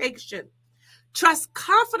expectation. Trust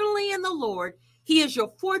confidently in the Lord. He is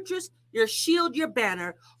your fortress, your shield, your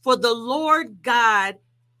banner. For the Lord God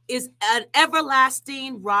is an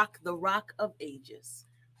everlasting rock, the rock of ages.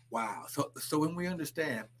 Wow. So when we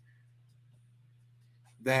understand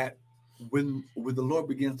that when the Lord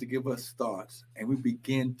begins to give us thoughts and we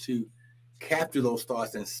begin to capture those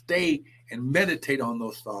thoughts and stay and meditate on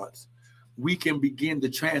those thoughts, we can begin the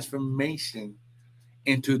transformation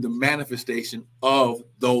into the manifestation of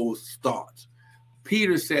those thoughts.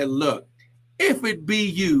 Peter said, look, if it be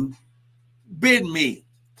you, bid me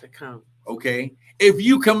to come. Okay. If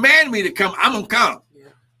you command me to come, I'm going to come. Yeah.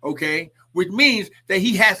 Okay. Which means that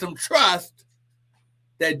he has some trust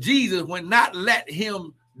that Jesus would not let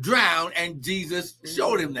him drown, and Jesus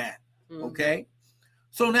showed him that. Okay.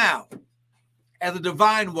 So now, as a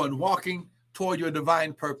divine one walking toward your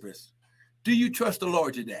divine purpose, do you trust the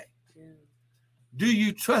Lord today? Yeah. Do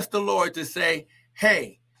you trust the Lord to say,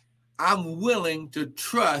 hey, I'm willing to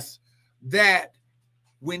trust that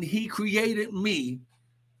when he created me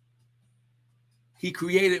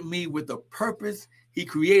with a purpose. He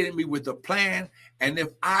created me with a plan. And if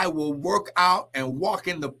I will work out and walk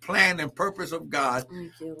in the plan and purpose of God,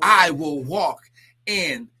 I will walk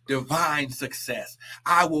in divine success.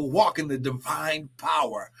 I will walk in the divine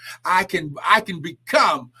power. I can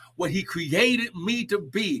become what he created me to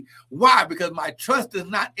be. Why? Because my trust is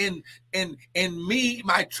not in me.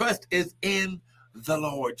 My trust is in the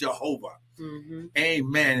Lord Jehovah.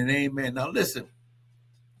 Amen and amen. Now listen.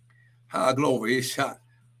 Glory is shot.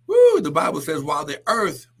 Woo, the Bible says, while the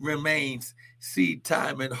earth remains, seed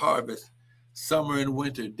time and harvest, summer and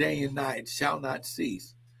winter, day and night shall not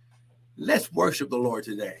cease. Let's worship the Lord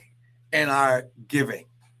today in our giving.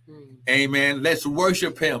 Amen. Let's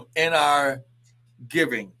worship him in our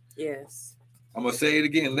giving. Yes. I'm going to say it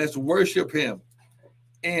again. Let's worship him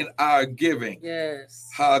in our giving. Yes.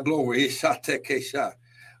 Glory is shot.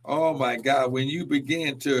 Oh my God. When you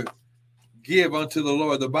begin to give unto the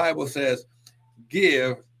Lord, the Bible says,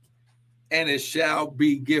 give and it shall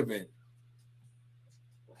be given.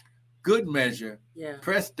 Good measure,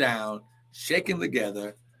 pressed down, shaken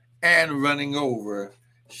together, and running over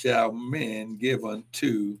shall men give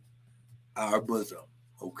unto our bosom.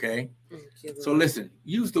 Okay? So listen,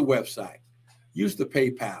 use the website, use the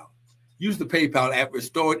PayPal. Use the PayPal at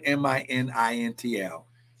Restored MININTL.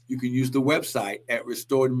 You can use the website at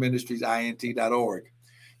restoredministriesint.org.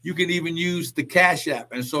 You can even use the Cash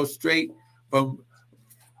App and so straight from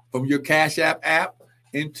your Cash App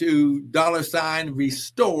into $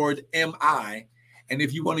 Restored MI. And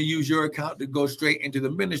if you want to use your account to go straight into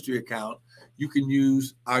the ministry account, you can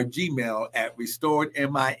use our Gmail at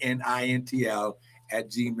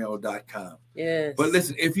restoredminintl@gmail.com. Yes. But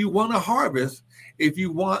listen, if you want to harvest, if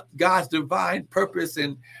you want God's divine purpose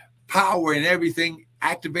and power and everything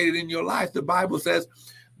activated in your life, the Bible says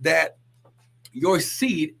that your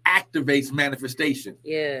seed activates manifestation.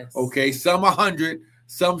 Yes. Okay. Some 100,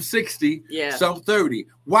 some 60, some 30.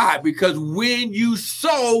 Why? Because when you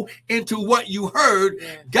sow into what you heard,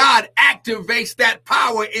 God activates that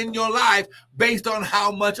power in your life based on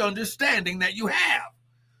how much understanding that you have.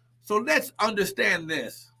 So let's understand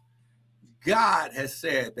this. God has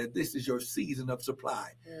said that this is your season of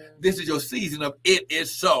supply. This is your season of it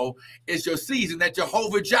is so. It's your season that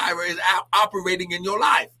Jehovah Jireh is operating in your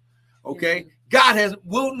life. Okay? God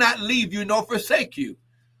will not leave you nor forsake you.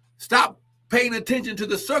 Stop paying attention to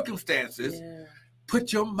the circumstances.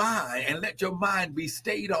 Put your mind and let your mind be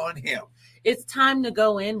stayed on him. It's time to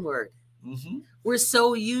go inward. We're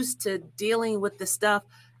so used to dealing with the stuff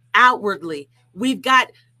outwardly. We've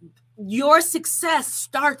got your success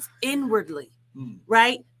starts inwardly,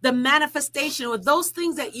 right? The manifestation of those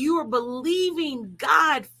things that you are believing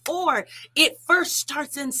God for, it first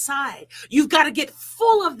starts inside. You've got to get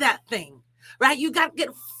full of that thing, right? You got to get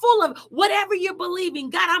full of whatever you're believing.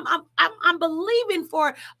 God, I'm believing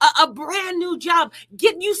for a brand new job.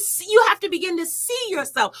 You have to begin to see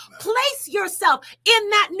yourself, place yourself in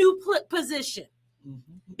that new position.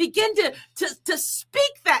 Begin to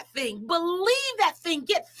speak that thing, believe that thing,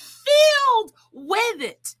 get filled with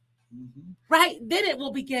it, right? Then it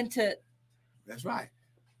will begin to. That's right.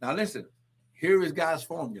 Now listen, here is God's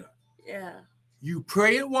formula. Yeah. You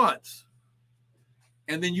pray it once,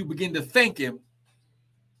 and then you begin to thank him.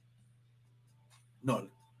 No,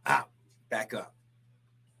 back up.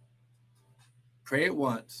 Pray it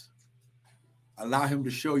once. Allow him to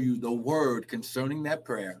show you the word concerning that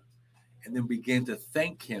prayer. And then begin to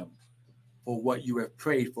thank him for what you have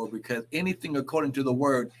prayed for, because anything according to the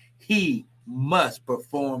word, he must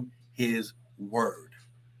perform his word.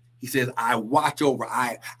 He says, I watch over,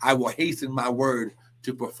 I will hasten my word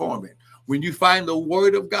to perform it. When you find the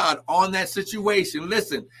word of God on that situation,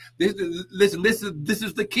 listen, this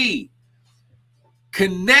is the key.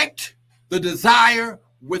 Connect the desire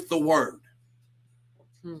with the word.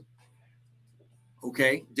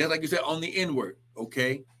 Okay? Just like you said, on the inward.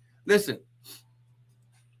 Okay? Listen,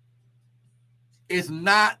 is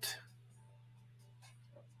not,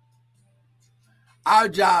 our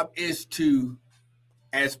job is to,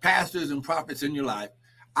 as pastors and prophets in your life,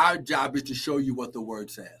 our job is to show you what the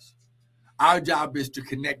word says. Our job is to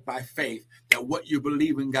connect by faith that what you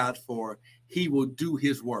believe in God for, he will do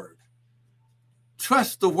his word.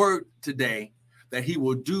 Trust the word today that he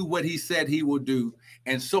will do what he said he will do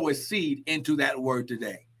and sow a seed into that word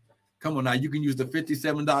today. Come on now, you can use the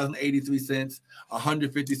 $57.83,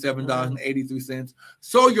 $157.83.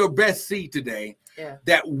 Sow your best seed today. Yeah.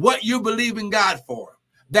 That what you believe in God for,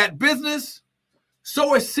 that business,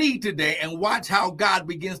 sow a seed today and watch how God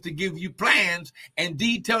begins to give you plans and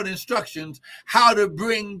detailed instructions how to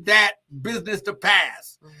bring that business to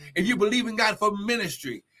pass. Mm-hmm. If you believe in God for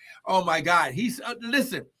ministry, oh my God, he says,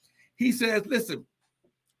 listen,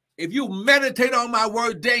 if you meditate on my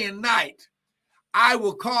word day and night, I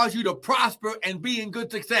will cause you to prosper and be in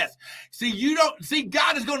good success. See,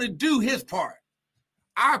 God is going to do his part.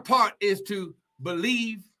 Our part is to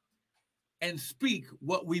believe and speak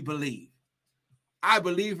what we believe. I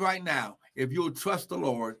believe right now, if you'll trust the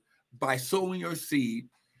Lord by sowing your seed,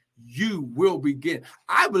 you will begin.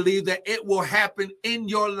 I believe that it will happen in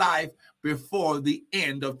your life before the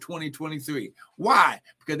end of 2023. Why?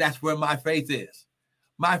 Because that's where my faith is.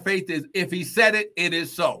 My faith is, if he said it, it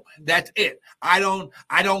is so. That's it. I don't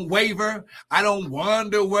waver. I don't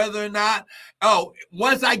wonder whether or not. Oh,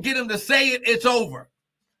 once I get him to say it, it's over.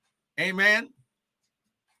 Amen.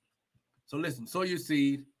 So listen, sow your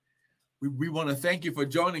seed. We want to thank you for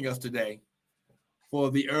joining us today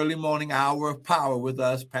for the early morning hour of power with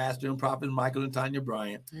us, Pastor and Prophet Michael and Tanya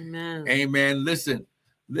Bryant. Amen. Amen. Listen,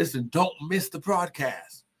 don't miss the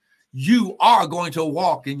broadcast. You are going to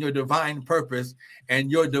walk in your divine purpose and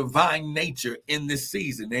your divine nature in this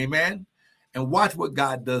season. Amen. And watch what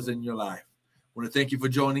God does in your life. I want to thank you for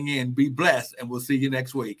joining in. Be blessed, and we'll see you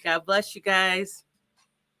next week. God bless you guys.